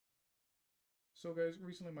So guys,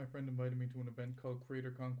 recently my friend invited me to an event called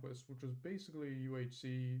Creator Conquest, which was basically a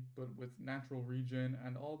UHC, but with natural regen,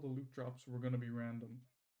 and all the loot drops were going to be random.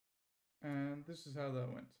 And this is how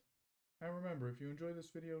that went. And remember, if you enjoy this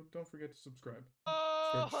video, don't forget to subscribe.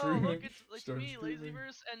 Oh, Start streaming. look, it's me,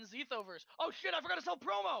 Lazyverse and Zethoverse. Oh shit, I forgot to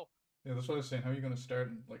self-promo! Yeah, that's what I was saying. How are you going to start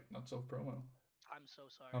and, like, not self-promo? I'm so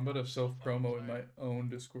sorry. I'm about to self-promo in my own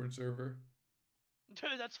Discord server. Dude,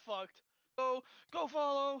 that's fucked. Go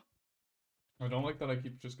follow! I don't like that I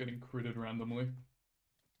keep just getting critted randomly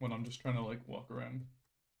when I'm just trying to, like, walk around.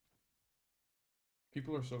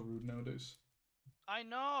 People are so rude nowadays. I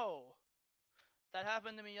know! That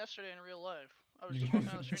happened to me yesterday in real life. I was just walking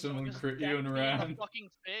down the street, Someone just crit decked you and me in ran. the fucking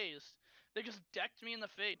face. They just decked me in the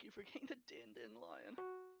face. You forgetting the Din Lion.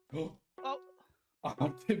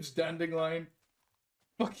 Oh, Tibbs Dandelion.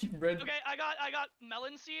 Fucking red. Okay, I got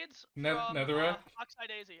melon seeds from Netherrack? Oxeye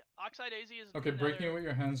Daisy. Oxeye Daisy is okay, breaking it with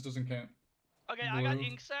your hands doesn't count. Okay, blue. I got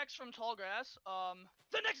ink sacks from tall grass.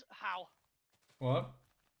 The next how? What?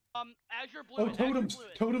 Azure blue. Oh, totems.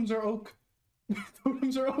 Totems are oak.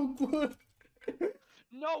 Totems are oak wood.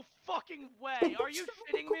 No fucking way. Are you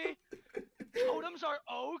shitting me? Totems are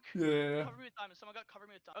oak? Yeah. Cover me with diamonds. Someone got cover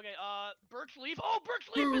me with diamonds. Okay, birch leaf. Oh, birch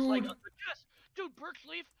leaf is like a chest. Dude, birch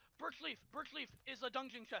leaf is a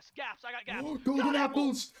dungeon chest. Gaps. I got gaps. Oh, golden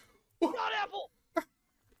apples. Not apple.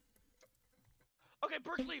 Okay,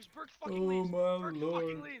 birch leaves. Birch fucking leaves. Oh my birch lord.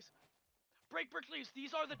 Fucking leaves. Break birch leaves.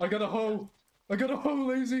 These are the. I got a hoe. I got a hoe,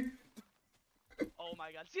 lazy. Oh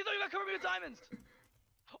my god. See, though, you got cover me with diamonds.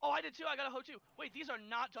 Oh, I did too. I got a hoe too. Wait, these are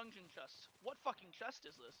not dungeon chests. What fucking chest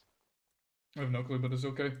is this? I have no clue, but it's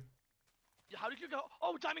okay. How did you go?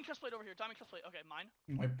 Oh, diamond chest plate over here. Diamond chest plate. Okay, mine.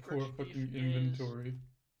 My poor fucking inventory.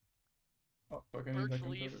 Oh, fuck, I need that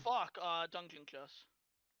leaf. Fuck, dungeon chest.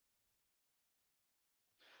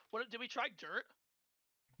 What, did we try dirt?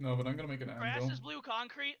 No, but I'm gonna make an anvil. Grass is blue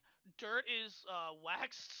concrete. Dirt is,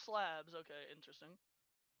 waxed slabs. Okay, interesting.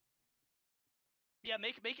 Yeah,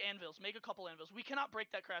 make anvils. Make a couple anvils. We cannot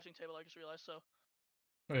break that crafting table, I just realized, so.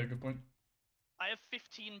 Oh yeah, good point. I have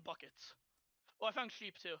 15 buckets. Oh, I found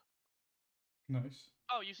sheep, too. Nice.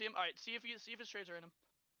 Oh, you see him? Alright, see if his trades are in him.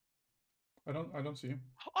 I don't see him.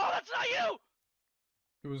 Oh, that's not you!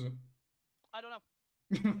 Who is it? I don't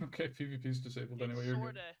know. Okay, PvP's disabled anyway, you're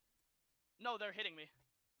good. No, they're hitting me.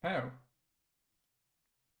 How?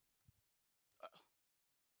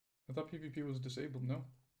 I thought PvP was disabled, no?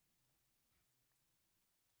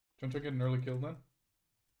 Don't I get an early kill then?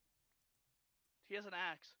 He has an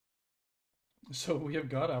axe. So we have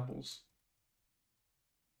god apples.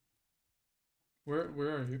 Where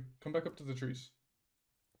are you? Come back up to the trees.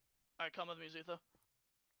 Alright, come with me, Zetho.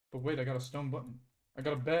 But wait, I got a stone button. I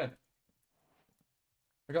got a bed.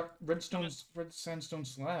 I got red sandstone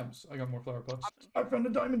slabs. I got more flower pots. I found a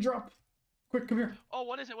diamond drop! Quick, come here. Oh,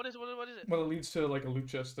 what is it? What is it? Well, it leads to like a loot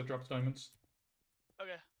chest that drops diamonds.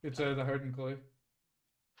 Okay. It's the hardened clay.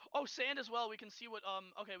 Oh, sand as well. We can see what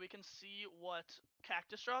okay, we can see what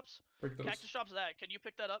cactus drops. Break those. Cactus drops that. Can you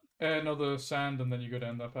pick that up? No, the sand, and then you go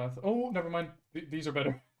down that path. Oh, never mind. These are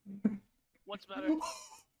better. What's better?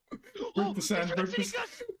 Break the sand. Break the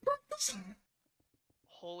sand.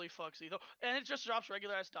 Holy fuck, Zetho. And it just drops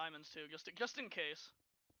regular ass diamonds too, just in case.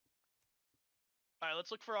 Alright,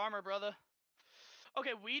 let's look for armor, brother.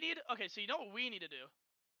 Okay, so you know what we need to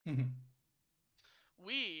do?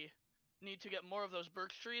 We need to get more of those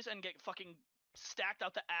birch trees and get fucking stacked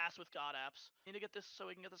out the ass with god apps. Need to get this so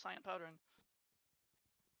we can get the cyan powder in.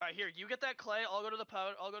 Alright, here, you get that clay, I'll go to the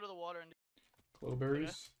powder, I'll go to the water and Clowberries.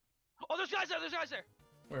 Okay. Oh, there's guys there!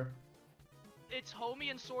 Where? It's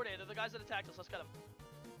Homie and Swordade, they're the guys that attacked us, let's get them.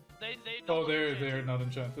 Oh, they're not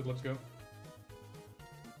enchanted, let's go.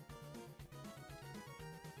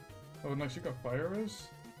 Oh, nice, you got fire res?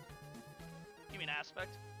 You mean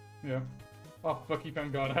aspect? Yeah. Oh, fuck, he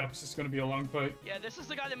found god apps. It's gonna be a long fight. Yeah, this is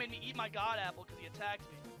the guy that made me eat my god apple because he attacked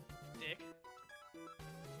me. Dick.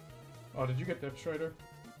 Oh, did you get Depth Strider?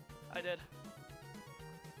 I did.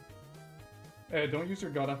 Hey, don't use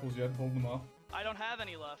your god apples yet. Hold them off. I don't have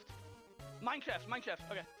any left. Minecraft.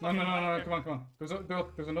 Okay. No, come on.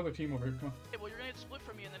 There's another team over here, come on. Okay, well, you're gonna get split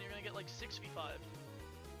from me and then you're gonna get like 6v5.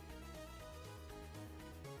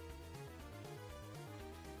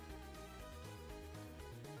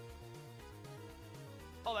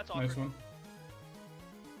 Oh, that's awkward. Nice one.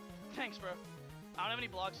 Thanks, bro. I don't have any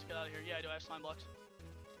blocks to get out of here. Yeah, I do. I have slime blocks.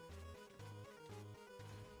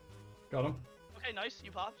 Got him. Okay, nice. You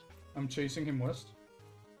popped. I'm chasing him west.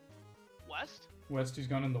 West? West, he's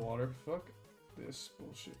gone in the water. Fuck this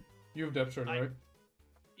bullshit. You have Depth Strider, right?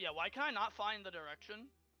 Yeah, why can I not find the direction?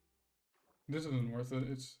 This isn't worth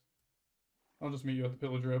it. I'll just meet you at the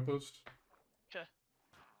pillager outpost. Okay.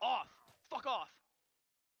 Off! Fuck off!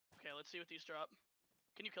 Okay, let's see what these drop.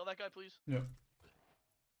 Can you kill that guy, please? Yeah.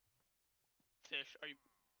 Fish. Are you...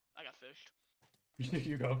 I got fished.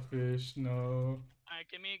 You got fish, no. Alright,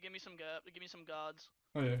 give me some gods.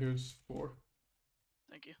 Oh yeah, here's 4.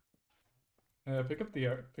 Thank you. Pick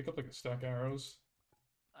up like a stack of arrows.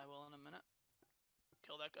 I will in a minute.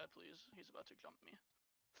 Kill that guy, please. He's about to jump me.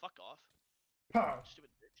 Fuck off. Pow!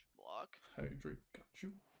 Stupid bitch. Block. Hydrate, got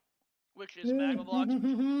you. Which is magma blocks.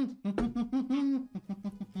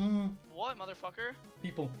 What, motherfucker?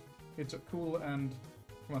 People, it's a cool and...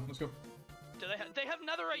 Come on, let's go. Do they have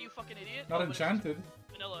netherite, you fucking idiot? Not enchanted.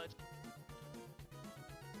 Vanilla.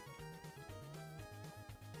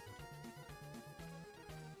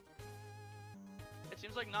 It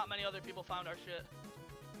seems like not many other people found our shit.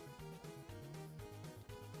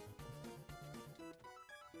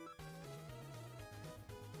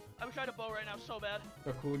 I wish I had a bow right now so bad.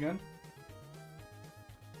 Got cool again.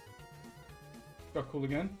 Got cool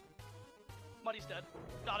again. Muddy's dead.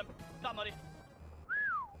 Got him. Got Muddy.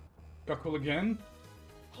 Got cool again.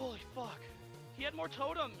 Holy fuck. He had more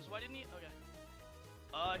totems. Why didn't he?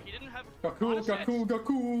 Okay. He didn't have... Got cool, honestly, got cool, got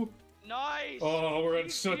cool. Nice! Oh, we're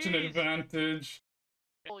at such an advantage.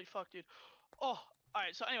 Holy fuck, dude. Oh,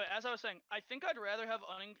 alright, so anyway, as I was saying, I think I'd rather have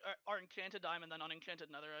our enchanted diamond than unenchanted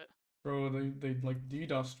netherite. Bro, they like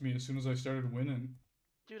DDoSed me as soon as I started winning.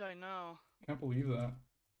 Dude, I know. Can't believe that.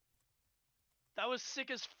 That was sick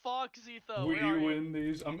as fuck, Zetho. We win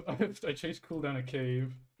these. I chased cool down a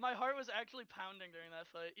cave. My heart was actually pounding during that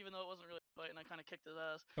fight, even though it wasn't really a fight, and I kind of kicked his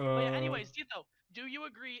ass. But yeah, anyways, Zetho, do you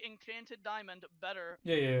agree enchanted diamond better?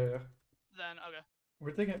 Yeah. Than okay.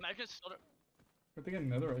 Where'd they get? Where'd they get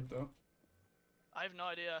netherite though? I have no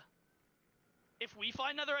idea. If we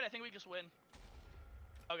find netherite, I think we just win.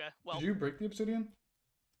 Okay, well. Did you break the obsidian?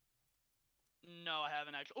 No, I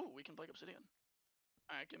haven't actually. Oh, we can break obsidian.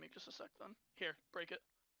 Alright, give me just a sec then. Here, break it.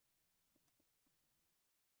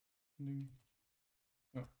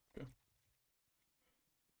 Oh, okay.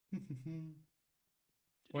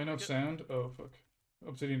 Why no sand? Oh, fuck.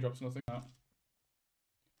 Obsidian drops nothing.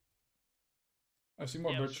 I see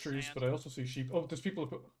more birch trees, but I also see sheep. Oh, there's people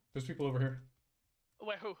over here.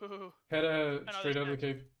 Wait, who? Head straight out of the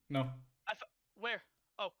cave. No. Where?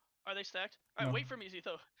 Oh, are they stacked? Alright, no. Wait for me,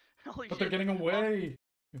 Zetho. Holy but shit. they're getting away!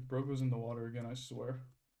 If bro goes in the water again, I swear.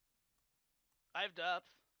 I have depth.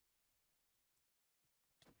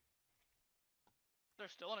 They're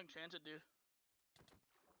still unenchanted, dude.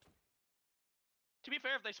 To be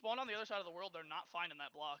fair, if they spawn on the other side of the world, they're not finding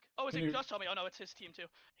that block. Oh, is it just tell me? Oh no, it's his team too.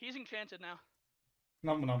 He's enchanted now.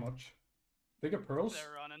 Not much. They got pearls?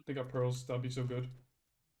 They're running. They got pearls, that'd be so good.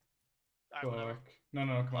 Alright,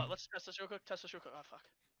 no, come on. Let's test this real quick. Oh, fuck.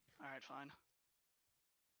 Alright, fine.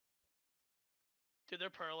 Dude, they're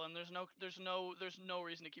pearling. There's no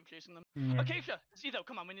reason to keep chasing them. Yeah. Acacia! Zetho,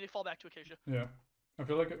 come on, we need to fall back to Acacia. Yeah. I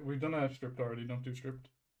feel like we've done that stripped already, don't do stripped.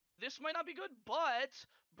 This might not be good, but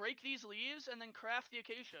break these leaves and then craft the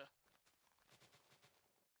acacia.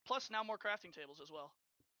 Plus now more crafting tables as well.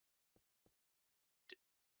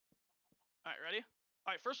 Alright, ready?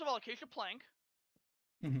 Alright, first of all, acacia plank.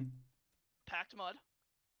 Packed mud.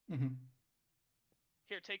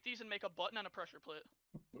 Here, take these and make a button and a pressure plate.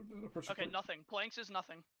 Okay, nothing. Planks is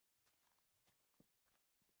nothing.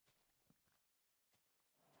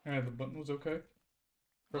 Alright, the button was okay.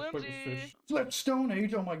 First plate was Flimsy. fish. Flip Stone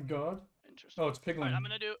Age, oh my god. Interesting. Oh, it's piglin. Alright, I'm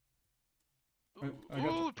gonna do...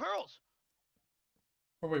 Ooh, pearls!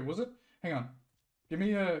 Oh wait, was it? Hang on. Give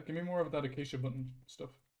me more of that acacia button stuff.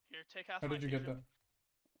 Here, take half How my did you acacia. get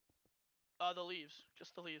that? The leaves.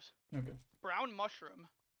 Just the leaves. Okay. Brown mushroom.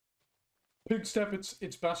 Pig step,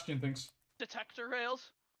 it's Bastion things. Detector rails.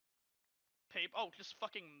 Paper. Oh, just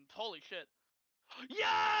fucking holy shit.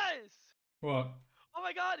 Yes! What? Oh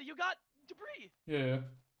my god, you got debris. Yeah.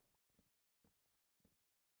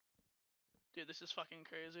 Dude, this is fucking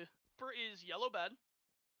crazy. Is yellow bed.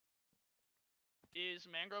 Is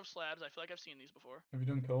mangrove slabs. I feel like I've seen these before. Have you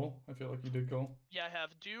done coal? I feel like you did coal. Yeah, I have.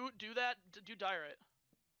 Do that. Do diorite.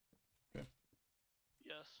 Okay.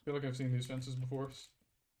 Yes. I feel like I've seen these fences before.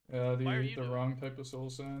 The wrong type of soul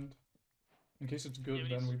sand. In case it's good,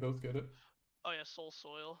 then we both get it. Oh yeah, soul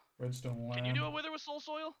soil. Redstone lamb. Can you do a wither with soul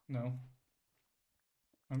soil? No.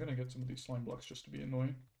 I'm gonna get some of these slime blocks just to be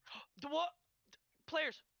annoying. What?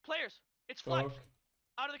 Players! It's Fletch! Fuck.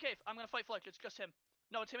 Out of the cave. I'm gonna fight Fletch. It's just him.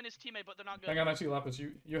 No, it's him and his teammate, but they're not good. Hang on, I see Lapis.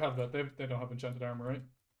 You have that. They don't have enchanted armor, right?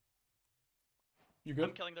 You good?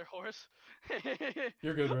 I'm killing their horse.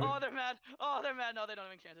 You're good, right? Oh, they're mad. No, they don't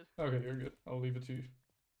have enchanted. Okay, you're good. I'll leave it to you.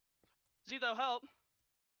 Zetho, help.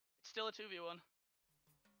 It's still a 2v1.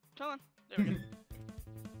 Come on. There we go.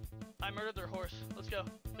 I murdered their horse. Let's go.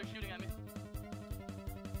 They're shooting at me.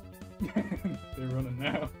 They're running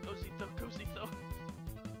now. Go Zito.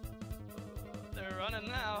 They're running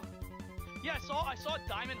now. Yeah, I saw a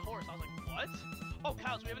diamond horse. I was like, what? Oh,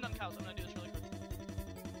 cows. We haven't done cows. I'm gonna do this really quick.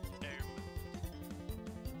 There.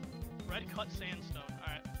 Red cut sandstone.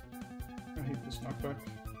 Alright. I hate this knockback.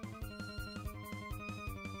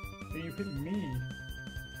 Hey, you hit me.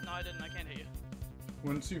 No, I didn't. I can't hit you.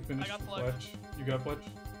 Once you finish the fletch, you got fletch?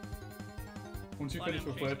 Once you finish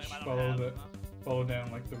the fletch, follow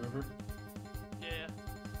down like the river. Yeah.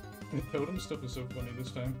 The totem stuff is so funny this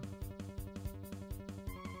time.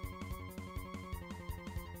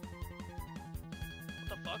 What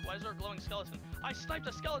the fuck? Why is there a glowing skeleton? I sniped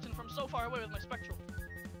a skeleton from so far away with my spectral.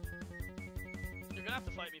 You're gonna have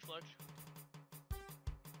to fight me, Fletch.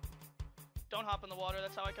 Don't hop in the water,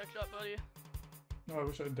 that's how I catch you up, buddy. No, I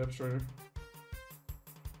wish I had Depth Strider.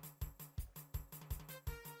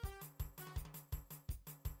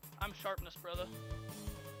 I'm sharpness, brother.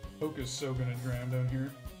 Poke is so gonna drown down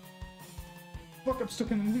here. Fuck, I'm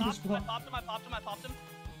stuck in the needle spot. I popped him.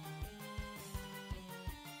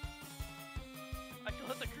 I feel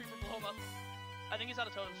like the creeper blow him up. I think he's out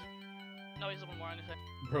of totems. No, he's one more on his head.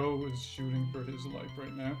 Bro is shooting for his life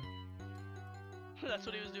right now. That's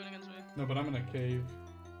what he was doing against me. No, but I'm in a cave.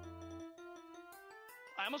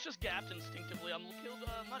 I almost just gapped instinctively. I'm killed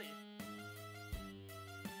Muddy.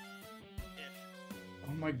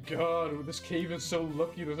 Oh my god, this cave is so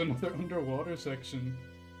lucky there's another underwater section.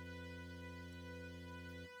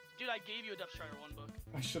 Dude, I gave you a Depth Strider 1 book.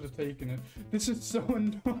 I should have taken it. This is so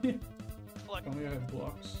annoying. Fleck. If only I had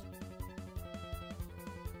blocks.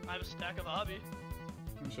 I have a stack of hobby.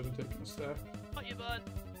 I should have taken a stack. Got you, bud.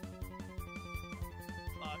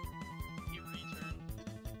 Fuck. You return.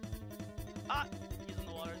 Ah! He's in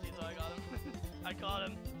the water, so I got him. I caught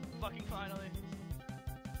him. Fucking finally.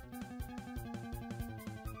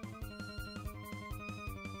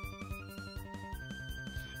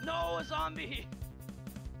 No, a zombie!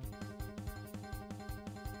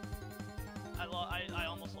 I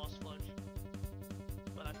almost lost Sludge.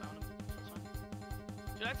 But I found him, so it's fine.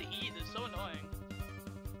 Dude, I have to eat. It's so annoying.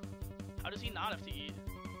 How does he not have to eat?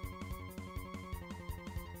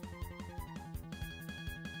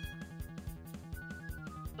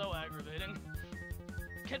 So aggravating.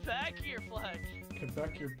 Get back here, Fletch! Get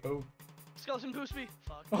back here, Pope. Skeleton boost me!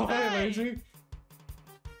 Fuck. Oh, hey, lazy!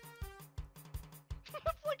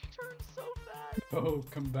 Fletch turned so fast! Oh,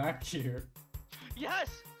 come back here.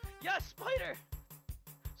 Yes! Yes, Spider!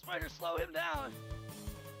 Spider, slow him down!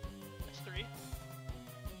 That's 3.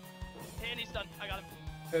 And he's done. I got him.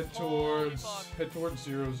 Head towards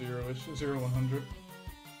 0-0-ish, 0-100.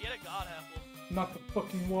 He had a god apple. Not the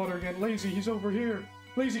fucking water again. Lazy, he's over here.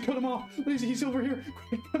 Lazy, cut him off. Lazy, he's over here.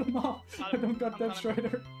 Quick, cut him off. I don't got Depth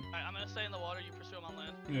Strider. Alright, I'm gonna stay in the water. You pursue him on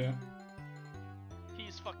land. Yeah.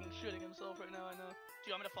 He's fucking shitting himself right now. I know. Do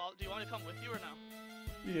you want me to follow? Do you want me to come with you or no?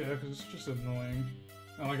 Yeah, because it's just annoying.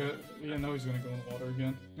 Oh, yeah, now he's gonna go in the water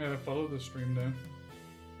again. Yeah, follow the stream down.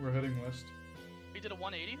 We're heading west. He did a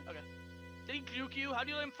 180? Okay. Did he juke you? How do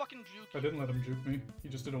you let him fucking juke you? I didn't let him juke me. He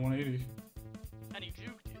just did a 180. And he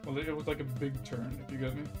juked you? Well, it was like a big turn, if you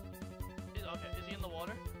get me. Okay, is he in the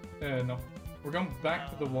water? No. We're going back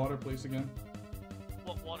to the water place again.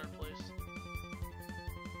 What water place?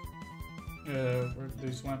 Where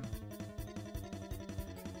they swam.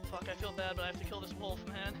 Fuck, I feel bad, but I have to kill this wolf,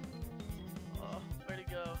 man. Oh, where'd he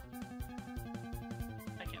go?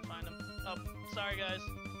 I can't find him. Oh, sorry guys.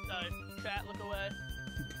 Chat, look away.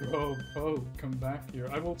 Bro, Poe, come back here.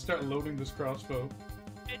 I will start loading this crossbow.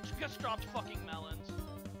 It just dropped fucking melons.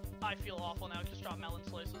 I feel awful now, it just dropped melon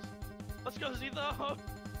slices. Let's go, Zito!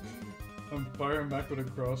 I'm firing back with a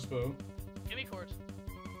crossbow. Give me cords.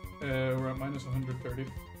 We're at minus 130.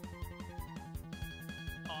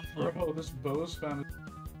 Oh, I'm fucked. Bro, this bow spam.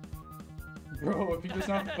 Bro, if he does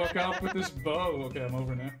not fuck off with this bow. Okay, I'm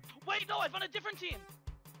over now. Wait, no, I found a different team!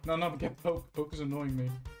 No, get Poke. Poke is annoying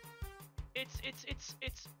me.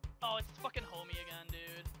 Oh, it's fucking homie again,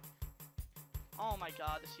 dude. Oh my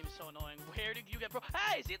god, this seems so annoying. Where did you get bro?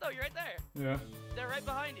 Hey, Zito, you're right there. Yeah. They're right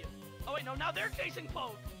behind you. Oh wait, no, now they're chasing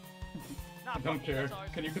Poke. Nah, I don't care.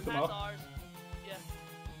 Can you get them off? That's ours. Yeah.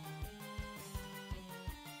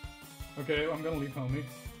 Okay, I'm gonna leave homie.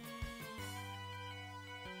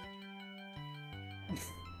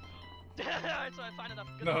 Alright, so I find enough.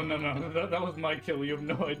 No. That was my kill. You have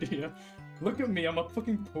no idea. Look at me. I'm a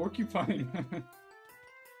fucking porcupine.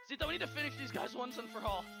 Zito, we need to finish these guys once and for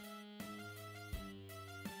all.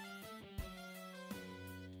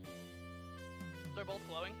 They're both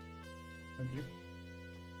glowing. Thank you.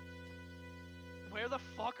 Where the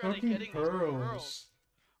fuck are Fucking they getting pearls. these pearls?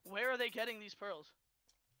 Where are they they getting these pearls?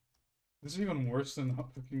 This is even worse than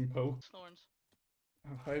fucking poke. Snorns.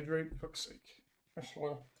 Hydrate, fuck's sake. I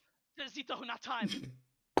swear. Zito, not time.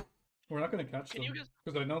 We're not gonna catch them.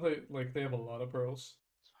 Because I know they have a lot of pearls.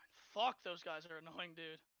 It's fine. Fuck, those guys are annoying,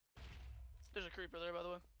 dude. There's a creeper there, by the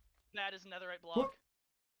way. That is netherite block.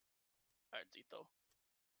 Alright, Zito.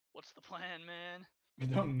 What's the plan, man? I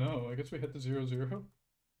don't know. I guess we hit the 0-0.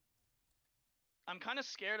 I'm kind of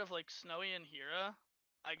scared of, like, Snowy and Hira.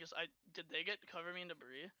 Did they cover me in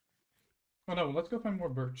debris? Oh no, let's go find more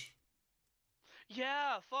birch.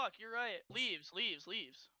 Yeah, fuck, you're right. Leaves.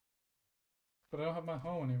 But I don't have my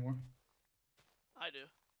hoe anymore. I do.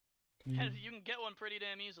 And you can get one pretty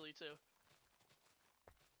damn easily, too.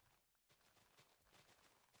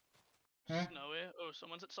 Huh? Snowy. Oh,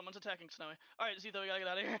 someone's attacking Snowy. Alright, Zito, we gotta get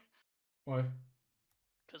out of here. Why?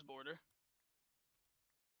 Cause border.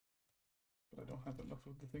 But I don't have enough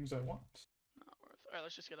of the things I want. Not worth. Alright,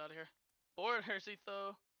 let's just get out of here. Border,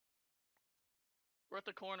 Zito. We're at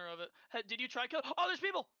the corner of it. Hey, did you try kill? Oh, there's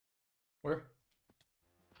people! Where?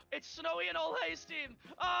 It's Snowy and Ole's team!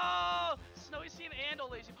 Oh! Snowy's team and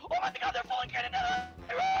Ole's team. Oh my god, they're falling cannon!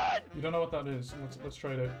 Run! You don't know what that is. Let's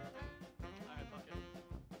try it out. Alright, fuck it.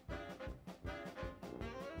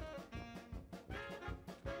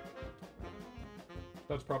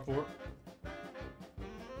 That's prop 4.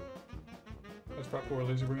 That's prop 4,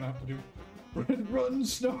 lazy. We're gonna have to do. Run,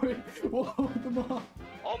 Snowy! Whoa, come on!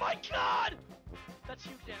 Oh my god! That's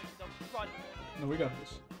huge damage, though. Run. No, we got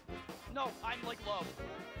this. No, I'm like low.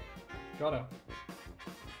 Got out.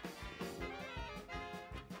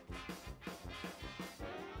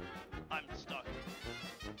 I'm stuck.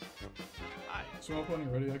 Hi. Swim up when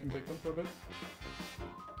you're ready. I can take them for a bit.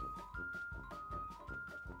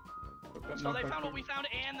 So they found what we found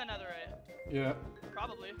and the netherite. Yeah.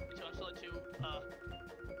 Probably. So I'm still at 2.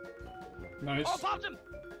 Nice. Oh, popped him!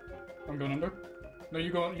 I'm going under. No, you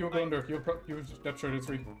go under. You step straight at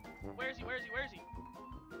 3. Where is he? Where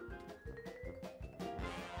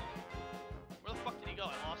the fuck did he go?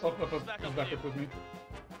 I lost him. He's back up with me.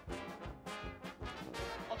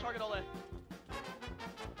 I'll target Ole.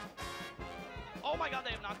 Oh my god,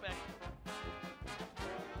 they have knockback.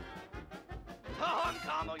 Oh, I'm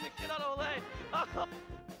comboing the shit out of Ole. Oh.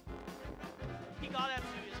 He got that too.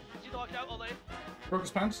 Did you dodge out, Ole? Broke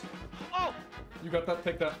his pants. Oh! You got that?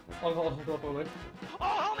 Take that. I'll hold up, Ole.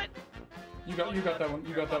 Oh, helmet! You got that one.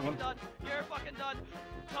 You got that one. Done. You're fucking done.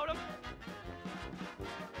 Totem.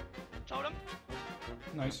 Totem.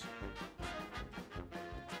 Nice.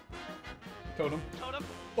 Totem. Totem.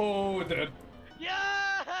 Oh, dead.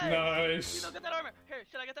 Yeah! Nice. You don't get that armor. Here,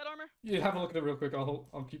 should I get that armor? Yeah, have a look at it real quick.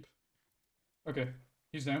 I'll keep. Okay,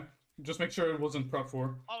 he's down. Just make sure it wasn't prop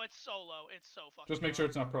 4. Oh, it's so low. It's so fucking Just make sure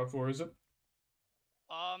it's not prop 4, is it?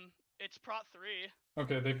 It's prop 3.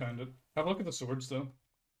 Okay, they found it. Have a look at the swords, though.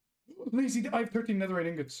 Lazy, I have 13 netherite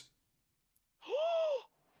ingots.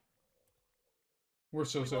 We're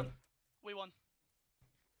so sad. We won.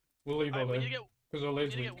 We'll leave Ole. Because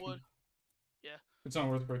Ole's weak. Get wood. Yeah. It's not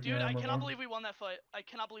worth breaking. Dude, I cannot believe we won that fight. I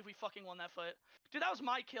cannot believe we fucking won that fight. Dude, that was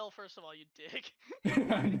my kill, first of all, you dick.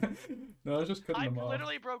 No, I was just cutting them off. I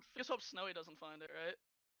literally broke. Just hope Snowy doesn't find it, right?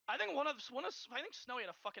 I think I think Snowy had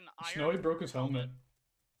a fucking iron. Snowy broke his helmet.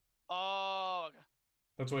 Oh, okay.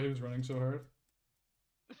 That's why he was running so hard.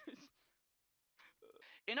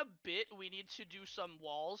 In a bit, we need to do some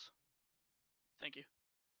walls. Thank you.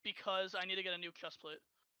 Because I need to get a new chest plate.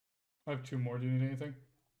 I have 2 more. Do you need anything?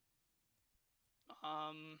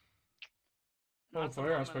 Oh,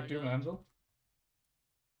 fire aspect. Do you have an anvil?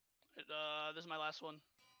 This is my last one.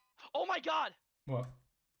 Oh my god! What?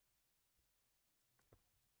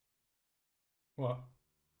 What?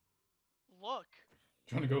 Look.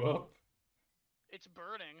 Do you want to go up? It's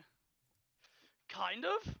burning. Kind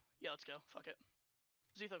of? Yeah, let's go. Fuck it.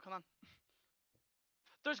 Zito, come on.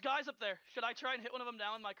 There's guys up there. Should I try and hit one of them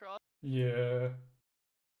down with my cross? Yeah.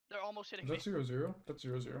 They're almost hitting me. Is that 0-0? That's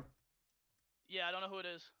 0-0. Yeah, I don't know who it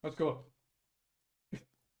is. Let's go up.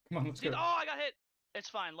 Come on, let's go. Oh, I got hit! It's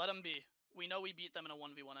fine, let them be. We know we beat them in a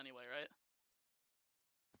 1v1 anyway, right?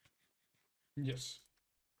 Yes.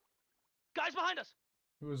 Guys behind us!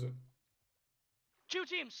 Who is it? 2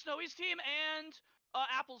 teams, Snowy's team and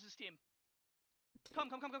Apples' team. Come.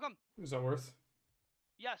 Is that worth?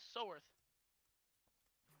 Yes, so worth.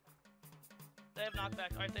 They have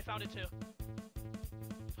knockback. Alright, they found it too.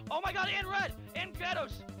 Oh my god, and red! And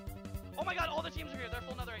Gatos! Oh my god, all the teams are here. They're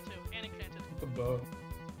full netherite too. And enchanted. The bow.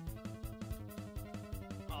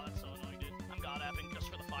 Oh, that's so annoying, dude. I'm god apping just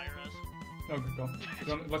for the fire res. Oh, good call.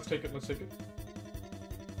 Let's take it. Let's take it.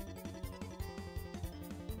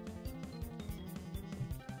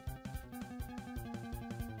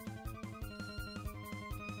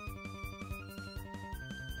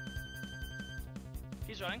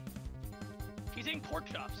 running. He's eating pork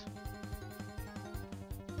chops.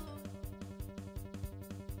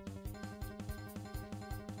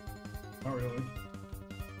 Not really.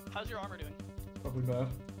 How's your armor doing? Probably bad.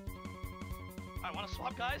 I want to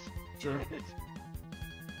swap, guys. Sure.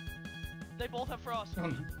 They both have frost.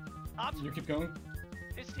 Ops. You keep going.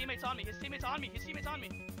 His teammate's on me. His teammate's on me. His teammate's on me.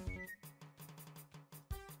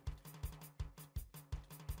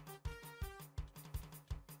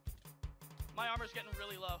 My armor's getting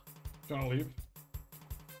really low. Do you want to leave?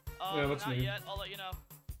 Yeah, let's not leave. yet. I'll let you know.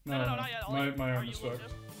 No, not yet. My arm is fucked.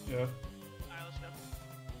 Yeah. Alright, let's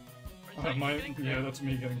go. Are you getting Yeah, crit? that's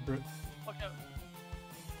me getting crit. Okay.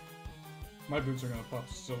 My boots are gonna pop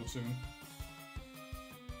so soon.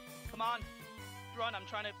 Come on. Run, I'm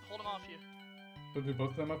trying to hold him off you. So do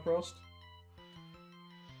both of them have frost?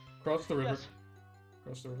 Cross the river. Yes.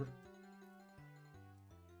 Cross the river.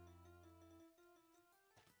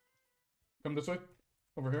 Come this way.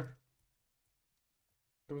 Over here.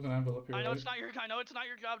 There was an anvil up here. I know right? it's not your. I know it's not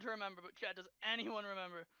your job to remember, but chat, does anyone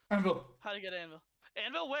remember Anvil! how to get anvil?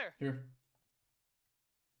 Anvil where? Here.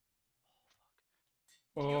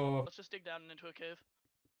 Oh Oh. Let's just dig down into a cave.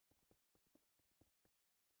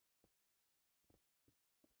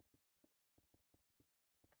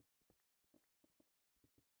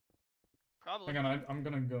 Probably. Hang on, I'm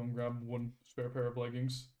gonna go and grab one spare pair of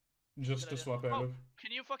leggings. Just Good to idea. swap out Oh, of.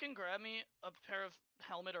 can you fucking grab me a pair of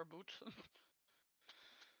helmet or boots?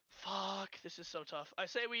 Fuck, this is so tough. I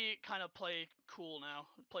say we kind of play cool now.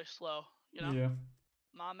 Play slow, you know? Yeah.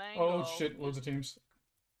 My man. Oh shit, loads of teams.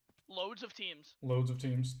 Loads of teams. Loads of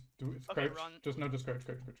teams. Do it. Okay, Crouch. run. Just no, just crouch.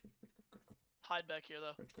 Hide back here,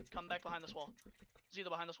 though. Come back behind this wall. Zeta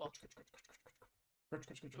behind this wall.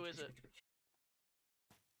 Who is it?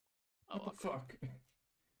 Oh, What the fuck?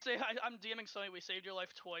 Say hi, I'm DMing Snowy. We saved your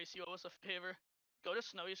life twice. You owe us a favor. Go to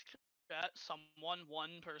Snowy's chat,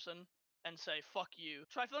 one person, and say, fuck you.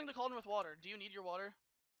 Try filling the cauldron with water. Do you need your water?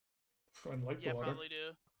 I like Yeah, the water. probably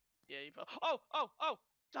do. Yeah, you probably. Oh!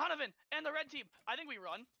 Donovan and the red team. I think we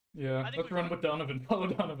run. Yeah, I think let's we run run. with Donovan. Follow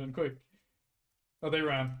Donovan, quick. Oh, they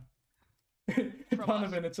ran.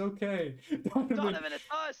 Donovan, it's okay. Donovan, it's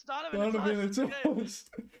us. Donovan, it's Okay. us.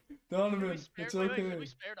 Donovan, it's okay. Wait, we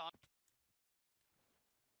spared on.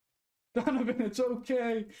 Donovan, it's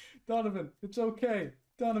okay. Donovan, it's okay.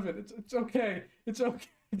 Donovan, it's okay. It's okay.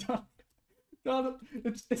 Donovan,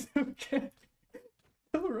 it's okay.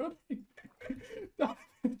 Still running. Donovan,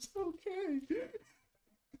 it's okay.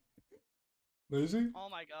 Lazy? Oh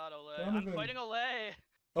my god, Ole. Donovan. I'm fighting Ole.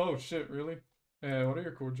 Oh shit, really? What are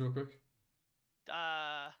your chords real quick?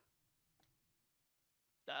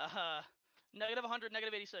 Negative 100,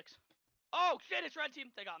 negative 86. Oh shit, it's red team.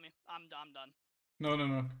 They got me. I'm done.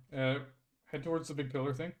 No. Head towards the big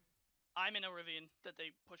pillar thing. I'm in a ravine that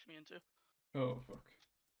they pushed me into. Oh, fuck.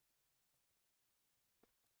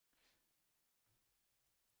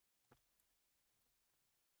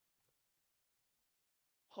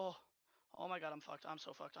 Oh my god, I'm fucked. I'm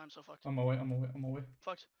so fucked. I'm away.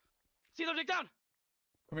 Fucked. See them dig down!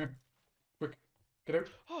 Come here. Quick. Get out.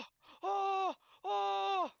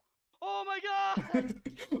 Oh my god!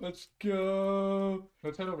 Let's go.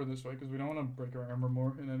 Let's head over this way because we don't want to break our armor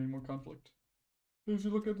more in any more conflict. If you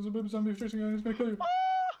look at, there's a baby zombie chasing you, he's gonna kill you.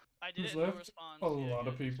 I did Who's it, no left? response. A lot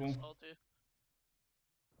of people.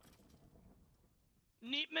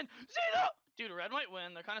 Neatman! Zeta! Dude, red might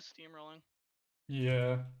win. They're kind of steamrolling.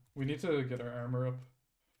 Yeah, we need to get our armor up.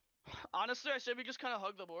 Honestly, I said we just kind of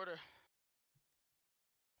hug the border.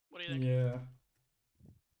 What do you think? Yeah.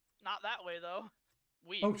 Not that way, though.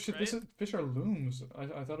 Oh shit, right? this is fish are looms.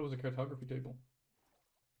 I thought it was a cartography table.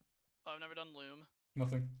 Oh, I've never done loom.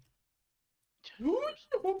 Nothing.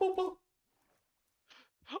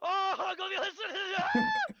 Oh, go the other side!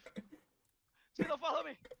 Zeta, follow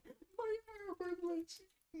me! My armor, Lacey.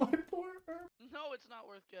 My poor armor. No, it's not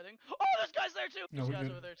worth getting. Oh, this guy's there too! No, This we're guy's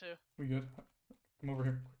good. over there too. We good. Come over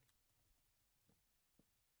here.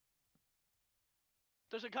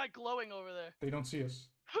 There's a guy glowing over there. They don't see us.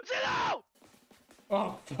 Zeta!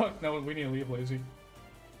 Oh, fuck. No, we need to leave, Lazy.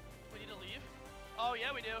 We need to leave? Oh,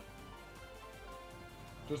 yeah, we do.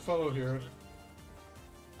 Just follow here.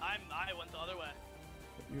 I went the other way.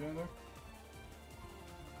 You down there?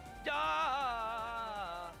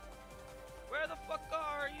 Where the fuck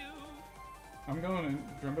are you? I'm going in. Do you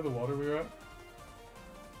remember the water we were at?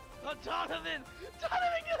 Oh, Donovan!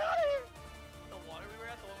 Donovan, get out of here! The water we were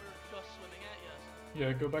at, the one we were just swimming at, yes.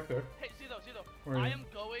 Yeah, go back there. Hey, Zito. Where are I you? am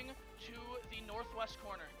going to the northwest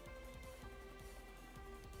corner.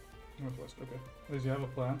 Northwest, okay. Does you have a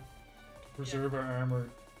plan? To preserve our armor,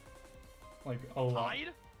 like, a lot. Hide?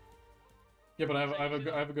 Yeah, but I have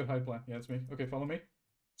a good hide plan. Yeah, it's me. Okay, follow me.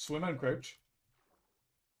 Swim and crouch.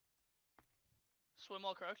 Swim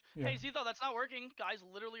while crouch. Yeah. Hey, Zito, that's not working. Guys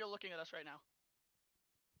literally are looking at us right now.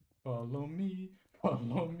 Follow me,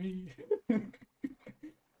 follow me.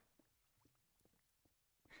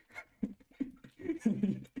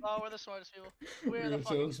 Oh, we're the smartest people. We're the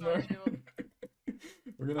fucking so smartest people.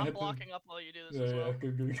 We're gonna I'm hit blocking up while you do this Yeah, as well. yeah,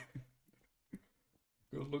 good.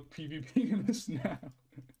 Go look PvP in this now.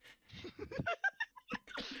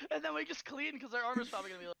 And then we just clean because their armor's probably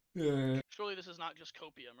gonna be like. Yeah. Surely this is not just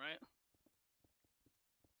copium, right?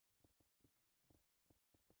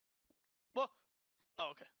 What? Oh,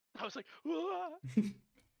 okay. I was like,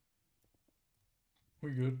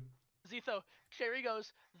 We good. Zito, Cherry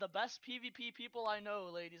goes, the best PvP people I know,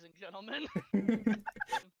 ladies and gentlemen.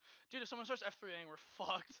 Dude, if someone starts F3ing, we're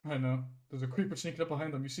fucked. I know. There's a creeper sneaking up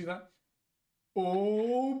behind them. You see that?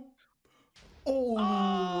 Oh!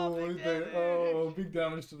 Oh! Big damage! Oh, big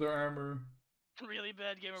damage to their armor. Really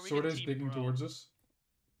bad gamer. Sorda is digging towards us.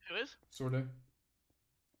 Who is? Sorda.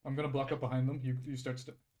 I'm gonna block up behind them. You start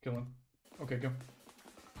killing. Okay, go.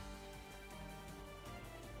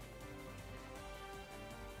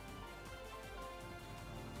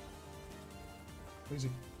 Easy.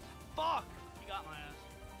 Fuck! He got my ass.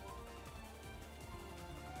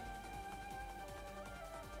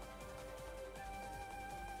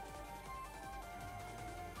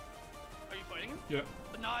 Are you fighting him? Yeah.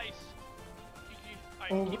 Nice!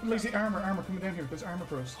 GG. Oh, lazy armor coming down here. There's armor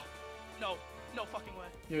for us. No, no fucking way.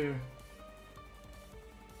 Yeah.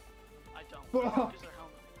 I don't. Oh. What is their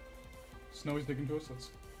helmet? Snowy's digging to us.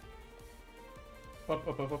 Let's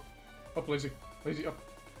up, lazy, up.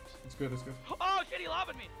 It's good. Oh shit! He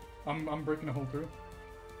lobbed me. I'm breaking a hole through.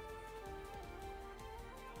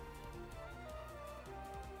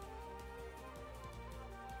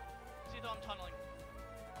 See though, I'm tunneling.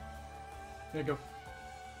 Yeah, go.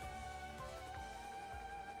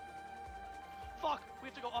 Fuck! We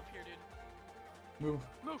have to go up here, dude. Move.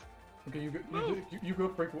 Move. Okay, you go. Move. You go.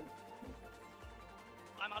 Break.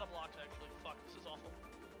 I'm out of blocks actually. Fuck, this is awful.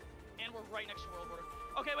 And we're right next to world border.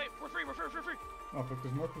 Okay, wait, we're free. Oh fuck,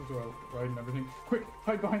 there's more people riding everything. Quick,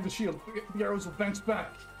 hide behind the shield. The arrows will bounce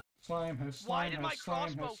back. Slime house. Why did my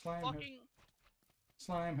crossbow fucking...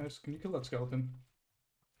 Slime house. Can you kill that skeleton?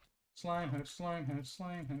 Slime house.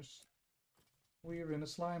 We're in a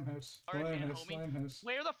slime house. Slime house.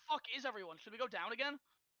 Where the fuck is everyone? Should we go down again?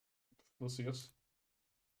 They'll see us.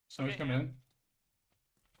 Snowy's Okay, coming in.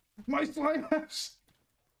 My slime house!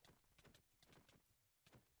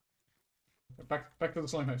 Back to the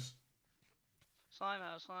slime house. Slime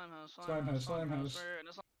house.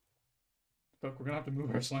 Fuck, we're gonna have to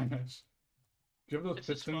move our slime house. Do you have those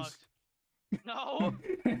pistons? No!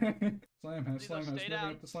 Slime house, moving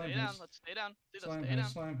up the slime house. Let's stay down.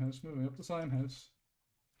 Slime house, moving up the slime house.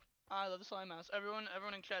 I love the slime house. Everyone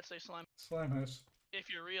in chat say slime. Slime house. If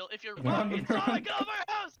you're real, it's Sonic, get out of our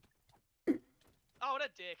house! Oh, what a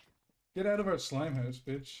dick. Get out of our slime house,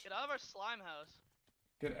 bitch. Get out of our slime house.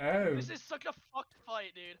 Get out. This is such a fucked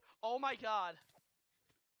fight, dude. Oh my god.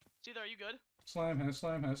 Cedar, are you good? Slime house.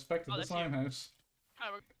 Back to the slime house.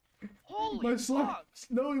 Holy my slime. fuck!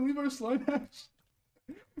 No, leave our slime house.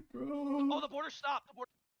 Bro. Oh, the border stopped.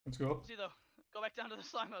 Let's go up. See though. Go back down to the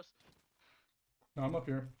slime house. No, I'm up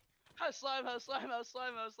here. Slime house. Let's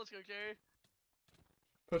go, Jerry.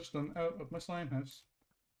 Push them out of my slime house.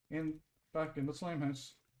 Back in the slime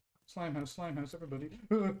house. Slime house, everybody.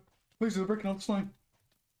 Please, they're breaking out the slime.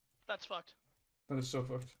 That's fucked. That is so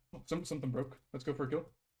fucked. Something broke. Let's go for a kill.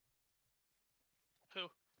 Who?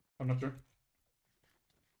 I'm not sure.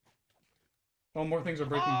 Oh, more things are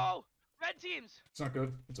breaking. Oh! Red teams! It's not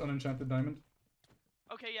good. It's unenchanted diamond.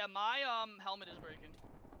 Okay, yeah, my helmet is breaking.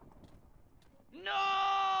 No!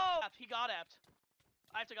 He got apped.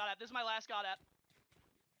 I have to got app. This is my last got app.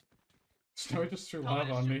 Snowy just threw Helmet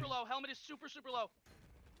lava is on me. super low. Helmet is super low.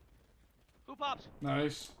 Who pops?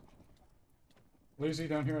 Nice. Lazy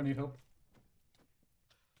down here, I need help.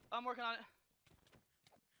 I'm working on it.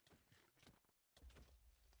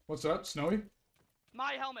 What's that? Snowy?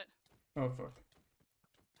 My helmet. Oh, fuck.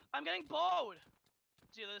 I'm getting bowed.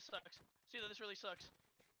 See, this sucks. See, this really sucks.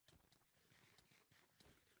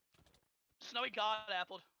 Snowy got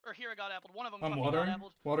appled. Or Hira got appled. One of them I'm fucking watering. got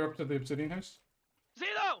appled. Water up to the obsidian house.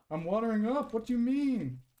 Zito! I'm watering up. What do you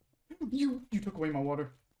mean? You took away my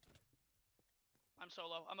water. I'm so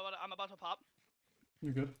low. I'm about to pop.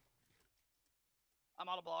 You good? I'm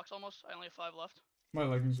out of blocks almost. I only have 5 left. My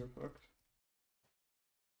leggings are fucked.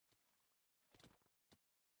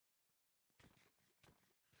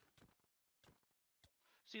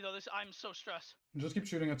 See though, I'm so stressed. Just keep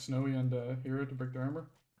shooting at Snowy and Hero to break their armor.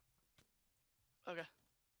 Okay.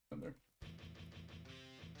 And there.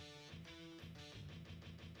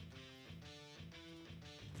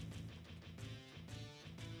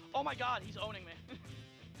 Oh my god, he's owning me.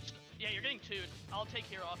 Yeah, you're getting 2'd. I'll take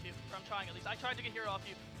hero off you. Or I'm trying at least. I tried to get hero off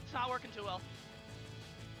you. It's not working too well.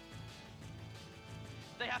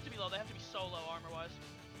 They have to be low. They have to be so low armor-wise.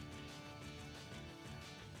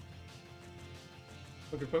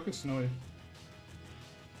 Okay, focus Snowy.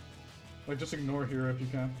 Like, just ignore hero if you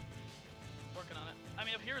can. Working on it. I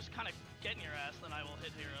mean, if hero's kind of getting your ass, then I will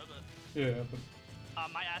hit hero, but... Yeah,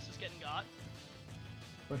 but... my ass is getting got.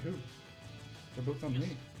 By who? They're both on me.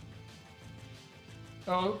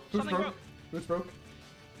 Oh, boots broke. Boots broke.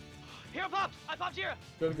 Hero popped! I popped hero!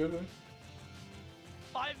 Good, good, good.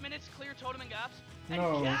 5 minutes, clear totem and gaps.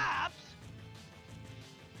 No. And gaps?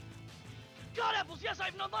 God apples! Yes, I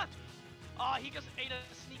have none left! Aw, he just ate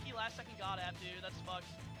a sneaky last second god app, dude. That's fucked.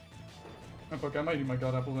 Oh fuck, I might eat my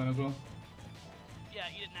god apple then as well. Yeah,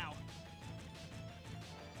 eat it now.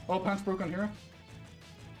 Oh, pants broke on hero.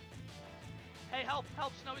 Hey, help,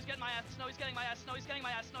 help, Snowy's getting my ass, Snowy's getting my ass, Snowy's getting my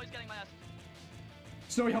ass, Snowy's getting my ass.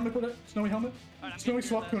 Snowy helmet, put it. Snowy helmet. Right, Snowy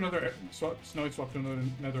swap to another. Snowy swap to another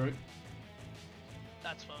netherite.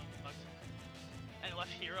 That's fucked. And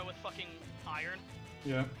left hero with fucking iron.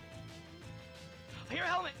 Yeah. Hero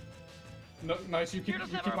helmet. No, nice. You keep. Hero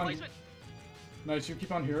You doesn't keep have a on. replacement. Nice. You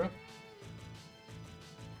keep on hero.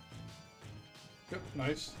 Yep.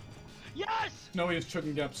 Nice. Yes. Snowy is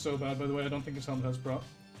chugging gaps so bad. By the way, I don't think his helmet has prop.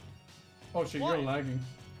 Oh shit, What? you're lagging.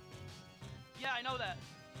 Yeah, I know that.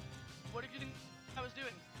 What did you think I was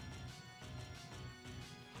doing?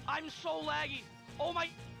 I'm so laggy. Oh my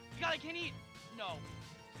god, I can't eat. No.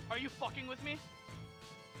 Are you fucking with me?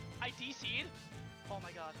 I DC'd? Oh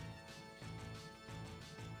my god.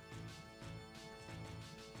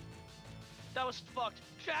 That was fucked.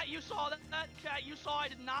 Chat, you saw that? Chat, you saw I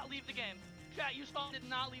did not leave the game. Chat, you saw I did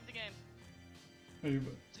not leave the game. Are you...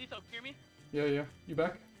 Zitho, hear me? Yeah, yeah. You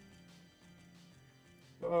back?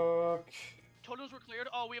 Fuck. Totems were cleared?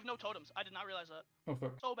 Oh, we have no totems. I did not realize that. Oh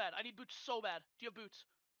fuck. So bad. I need boots so bad. Do you have boots?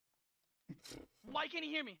 Why can't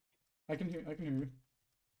he hear me? I can hear you.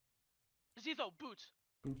 Zitho, boots.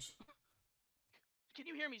 Boots. Can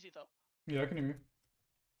you hear me, Zitho? Yeah, I can hear you.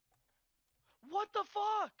 What the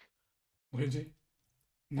fuck? Lazy?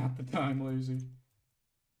 Not the time, lazy.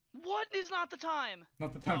 What is not the time?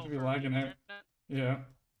 Not the time Oh, to be for lagging out. internet? Yeah.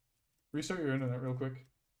 Restart your internet real quick.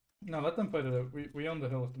 No, let them fight it out. We own the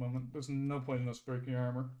hill at the moment. There's no point in us breaking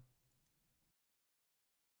armor.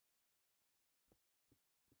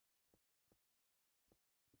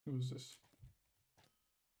 Who is this?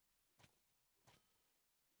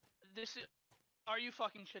 This is... Are you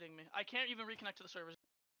fucking shitting me? I can't even reconnect to the servers.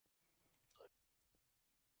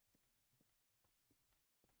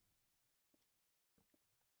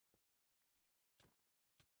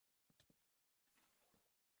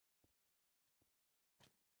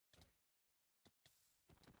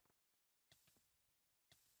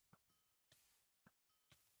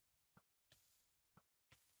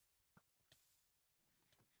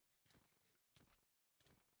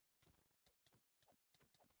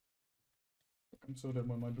 I'm so dead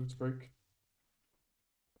when my boots break.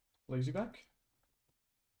 Lazy back?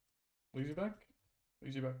 Lazy back?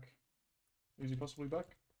 Lazy back? Lazy possibly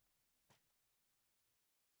back?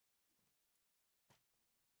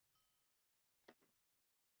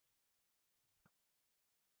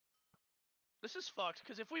 This is fucked,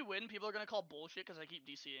 because if we win, people are gonna call bullshit because I keep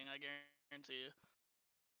DCing, I guarantee you.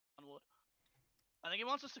 On wood. I think he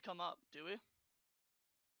wants us to come up, do we?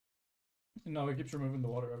 No, it keeps removing the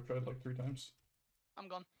water. I've tried like 3 times. I'm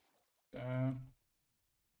gone. Damn.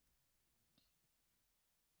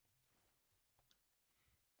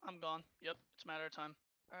 I'm gone. Yep, it's a matter of time.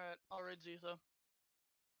 Alright, I'll raid Zitho.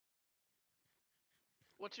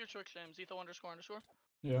 What's your Twitch name? Zitho __?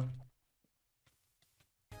 Yeah.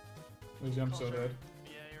 Lazy, I'm so dead.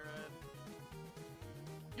 Yeah, you're right.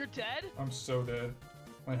 You're dead? I'm so dead.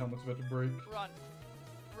 My helmet's about to break. Run.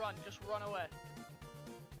 Run, just run away.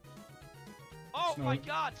 Oh Snowy. my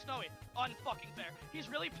god, Snowy! Unfucking fair. He's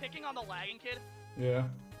really picking on the lagging kid. Yeah.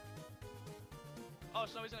 Oh,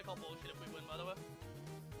 Snowy's gonna call bullshit if we win, by the way.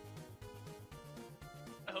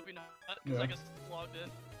 I hope you know that, because Yeah. I just logged in.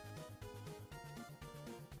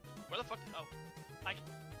 Where the fuck? Oh. I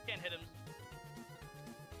can't hit him.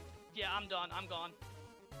 Yeah, I'm done. I'm gone.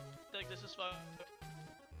 Like, this is fucked.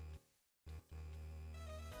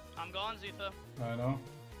 I'm gone, Zitho. I know.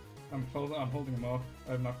 I'm holding him off.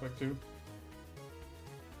 I have knockback too.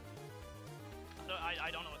 I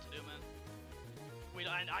don't know what to do,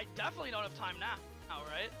 man. I definitely don't have time now,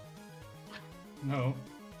 right? No.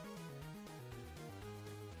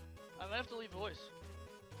 I might have to leave voice.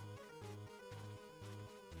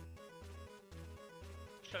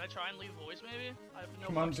 Should I try and leave voice, maybe? I have no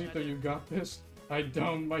Come on, fucking Zitho, idea. you got this. I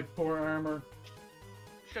downed my poor armor.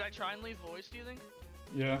 Should I try and leave voice, do you think?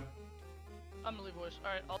 Yeah. I'm gonna leave voice.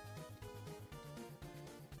 Alright, I'll...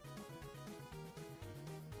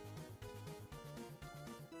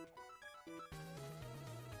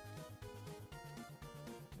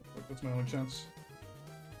 Look, that's my only chance.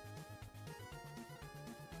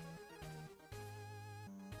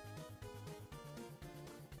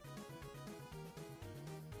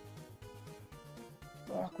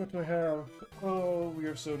 Fuck, what do I have? Oh, we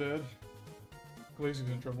are so dead. Lazy's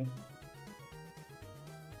in trouble.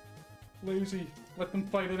 Lazy, let them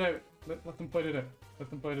fight it out. Let them fight it out.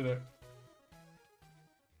 Let them fight it out.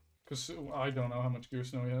 Because I don't know how much gear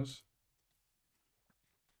snow he has.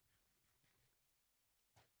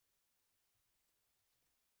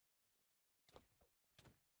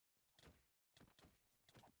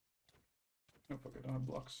 Oh fuck, I don't have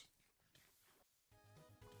blocks.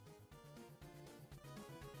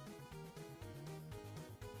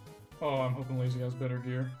 Oh, I'm hoping Lazy has better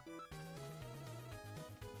gear.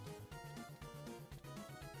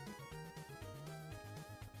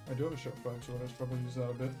 I do have a sharp 5 sword, I should probably use that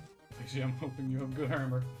a bit. Lazy, I'm hoping you have good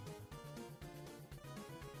armor.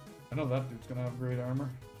 I know that dude's gonna have great armor.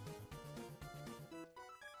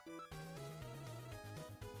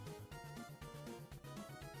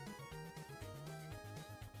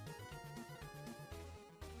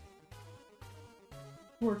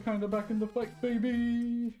 We're kinda back in the fight,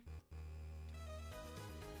 baby!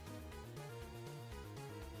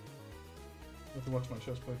 I have to watch my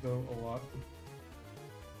chest plate though a lot.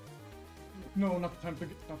 No, not the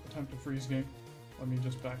time to freeze game. Let me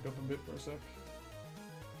just back up a bit for a sec.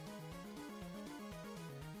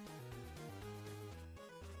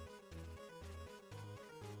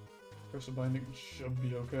 Pressure binding should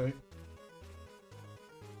be okay.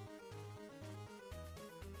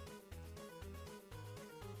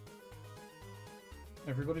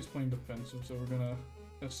 Everybody's playing defensive, so we're gonna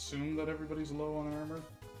assume that everybody's low on armor.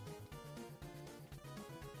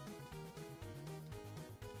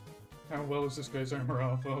 How well is this guy's armor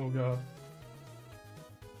off? Oh god.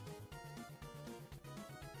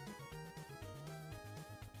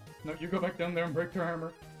 No, you go back down there and break their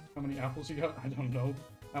armor. How many apples you got? I don't know.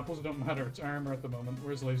 Apples don't matter, it's armor at the moment.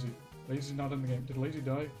 Where's Lazy? Lazy's not in the game. Did Lazy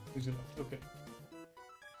die? Lazy left. Okay.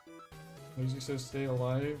 Lazy says stay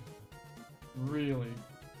alive. Really?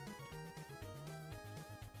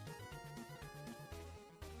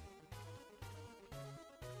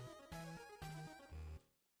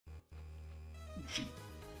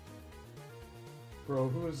 Bro,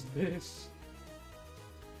 who is this?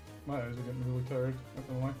 My eyes are getting really tired, not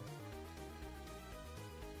gonna lie.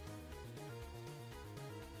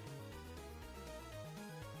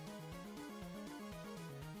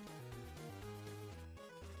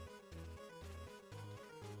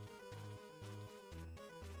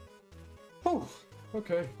 Oh!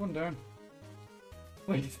 Okay, one down.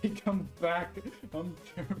 Lazy, come back! I'm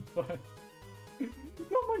terrified. No,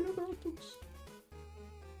 my other items!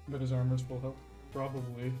 But his armor's full health.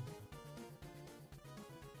 Probably.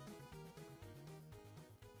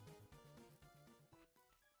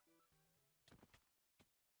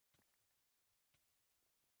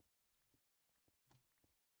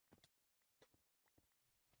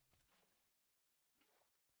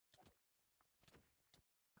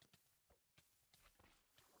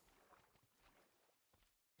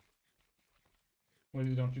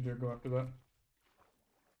 Lazy, don't you dare go after that.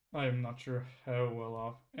 I am not sure how well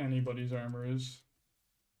off anybody's armor is.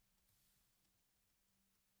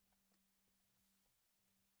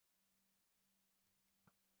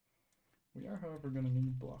 We are, however, going to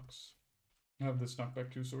need blocks. I have this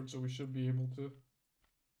knockback 2 sword, so we should be able to,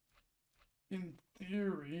 in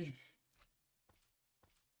theory...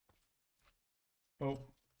 Oh.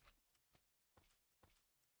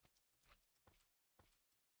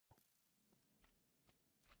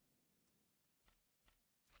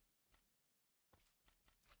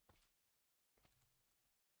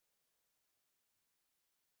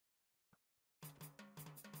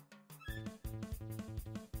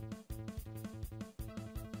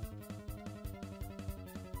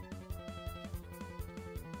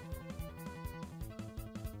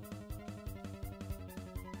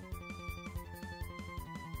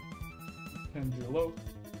 Tend your low.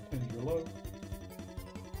 Tend your low.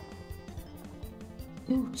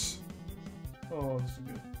 Boots! Oh, this is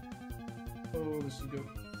good. Oh, this is good.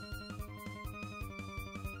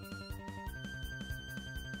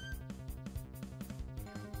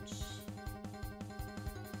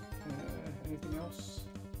 Anything else?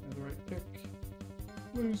 The right pick.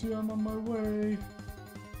 Lazy, I'm on my way.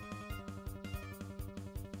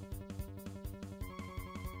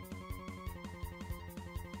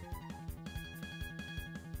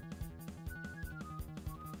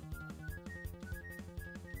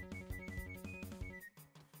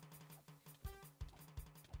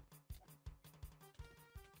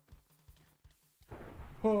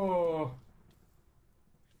 Oh.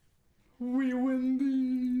 We win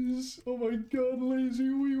these! Oh my god, lazy,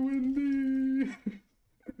 we win these!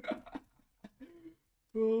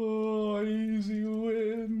 Oh, easy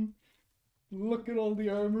win! Look at all the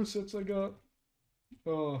armor sets I got.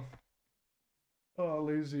 Oh. Oh,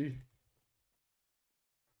 lazy.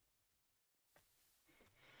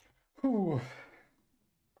 Whew.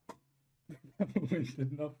 That win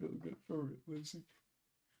did not feel good for it, lazy.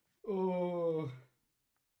 Oh.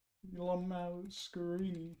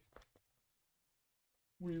 Scarini.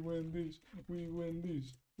 We win these. We win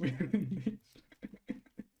these. We win these.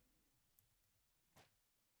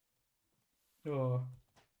 Oh.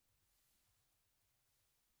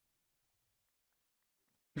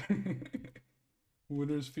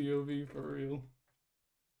 Winner's POV for real.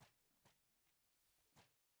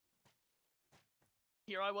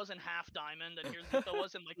 Here I was in half diamond, and here's Zito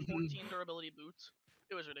was in like 14 durability boots.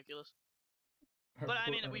 It was ridiculous. But I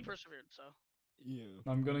mean, we persevered, so. Yeah.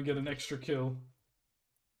 I'm gonna get an extra kill.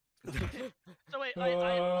 So wait, fuck,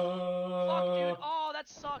 dude. Oh, that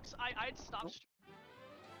sucks. I'd stopped